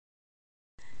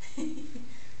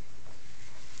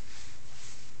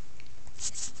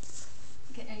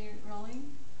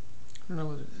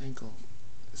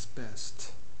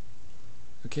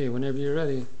Okay, whenever you're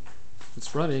ready.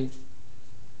 It's running.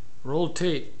 Roll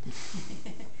tape.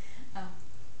 Oh.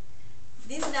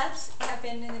 These nuts have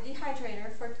been in the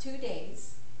dehydrator for 2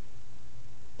 days,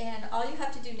 and all you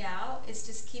have to do now is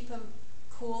just keep them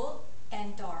cool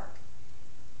and dark.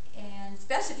 And it's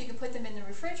best if you can put them in the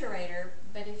refrigerator,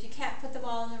 but if you can't put them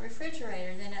all in the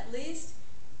refrigerator, then at least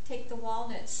take the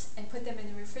walnuts and put them in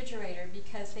the refrigerator,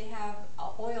 because they have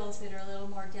oils that are a little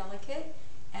more delicate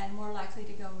and more likely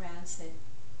to go rancid.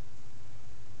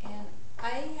 And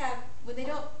when they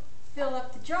don't fill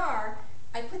up the jar,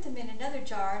 I put them in another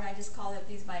jar, and I just call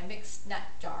these my mixed nut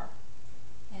jar.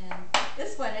 And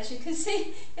this one, as you can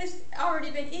see, has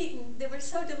already been eaten. They were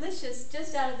so delicious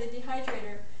just out of the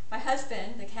dehydrator. My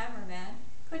husband, the cameraman,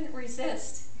 couldn't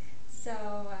resist.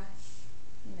 So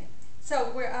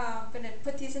we're going to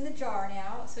put these in the jar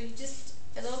now. So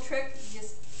a little trick, you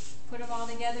just put them all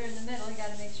together in the middle. You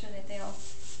got to make sure that they all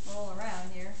roll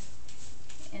around here.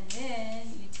 And then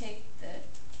you take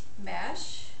the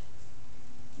mesh,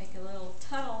 make a little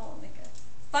tunnel, make a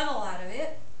funnel out of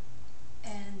it,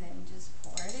 and then just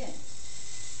pour it in.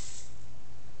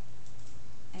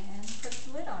 And put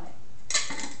the lid on it.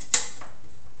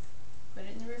 Put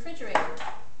it in the refrigerator.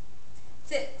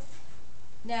 That's it.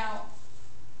 Now,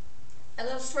 a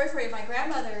little story for you. My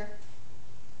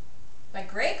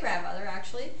great-grandmother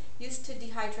actually, used to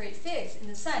dehydrate figs in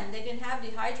the sun. They didn't have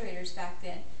dehydrators back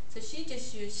then. So she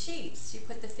just used sheets. She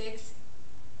put the figs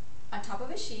on top of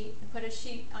a sheet and put a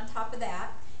sheet on top of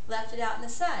that, left it out in the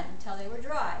sun until they were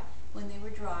dry. When they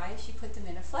were dry, she put them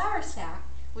in a flour sack,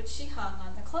 which she hung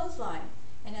on the clothesline.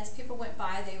 And as people went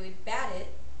by, they would bat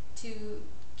it to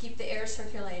keep the air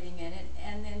circulating in it,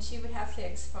 and then she would have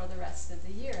figs for the rest of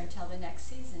the year until the next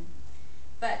season.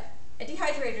 But a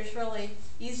dehydrator is really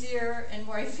easier and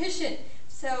more efficient.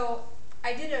 So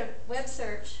I did a web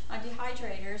search on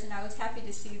dehydrators, and I was happy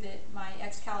to see that my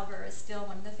Excalibur is still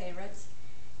one of the favorites,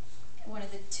 one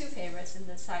of the 2 favorites in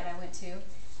the site I went to.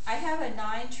 I have a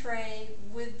 9 tray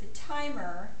with the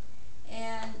timer,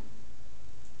 and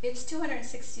it's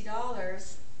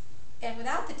 $260, and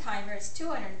without the timer it's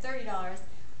 $230.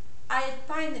 I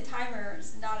find the timer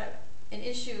is not an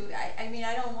issue. I mean,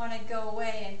 I don't want to go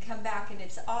away and come back and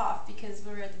it's off, because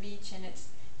we're at the beach and it's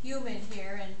humid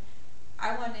here, and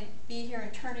I want to be here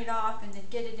and turn it off and then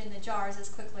get it in the jars as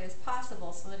quickly as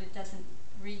possible so that it doesn't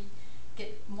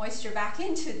get moisture back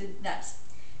into the nuts.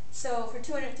 So for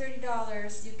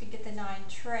 $230, you could get the 9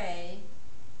 tray,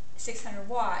 600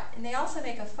 watt, and they also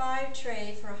make a 5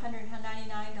 tray for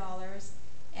 $199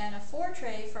 and a 4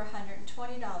 tray for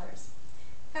 $120.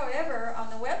 However,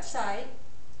 on the website,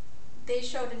 they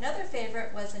showed another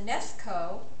favorite was a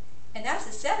Nesco, and that's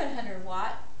a 700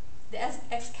 watt. The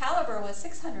Excalibur was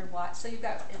 600 watts, so you've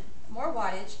got more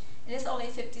wattage, and it's only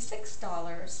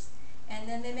 $56. And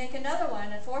then they make another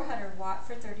one, a 400 watt,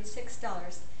 for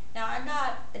 $36. Now, I'm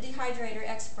not a dehydrator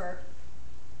expert,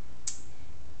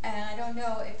 and I don't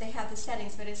know if they have the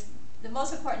settings, but the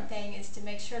most important thing is to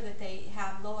make sure that they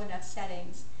have low enough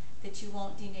settings that you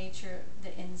won't denature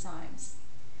the enzymes.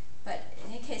 But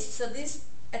in any case, so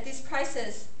at these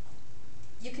prices,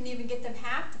 you can even get them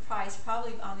half the price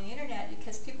probably on the internet,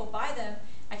 because people buy them.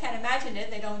 I can't imagine it.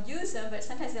 They don't use them, but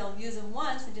sometimes they'll use them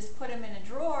once and just put them in a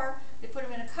drawer. They put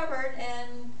them in a cupboard,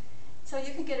 and so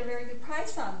you can get a very good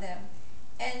price on them.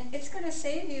 And it's going to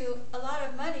save you a lot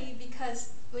of money,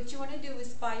 because what you want to do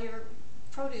is buy your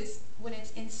produce when it's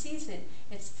in season.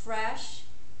 It's fresh,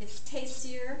 it's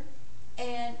tastier,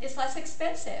 and it's less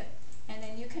expensive. And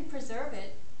then you can preserve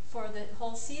it for the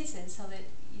whole season so that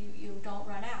you don't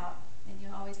run out and you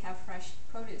always have fresh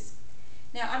produce.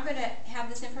 Now, I'm going to have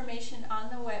this information on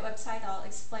the website. I'll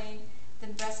explain the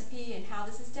recipe and how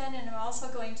this is done, and I'm also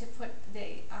going to put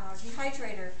the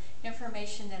dehydrator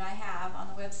information that I have on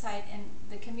the website, and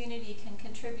the community can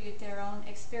contribute their own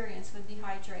experience with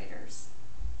dehydrators.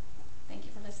 Thank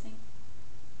you for listening.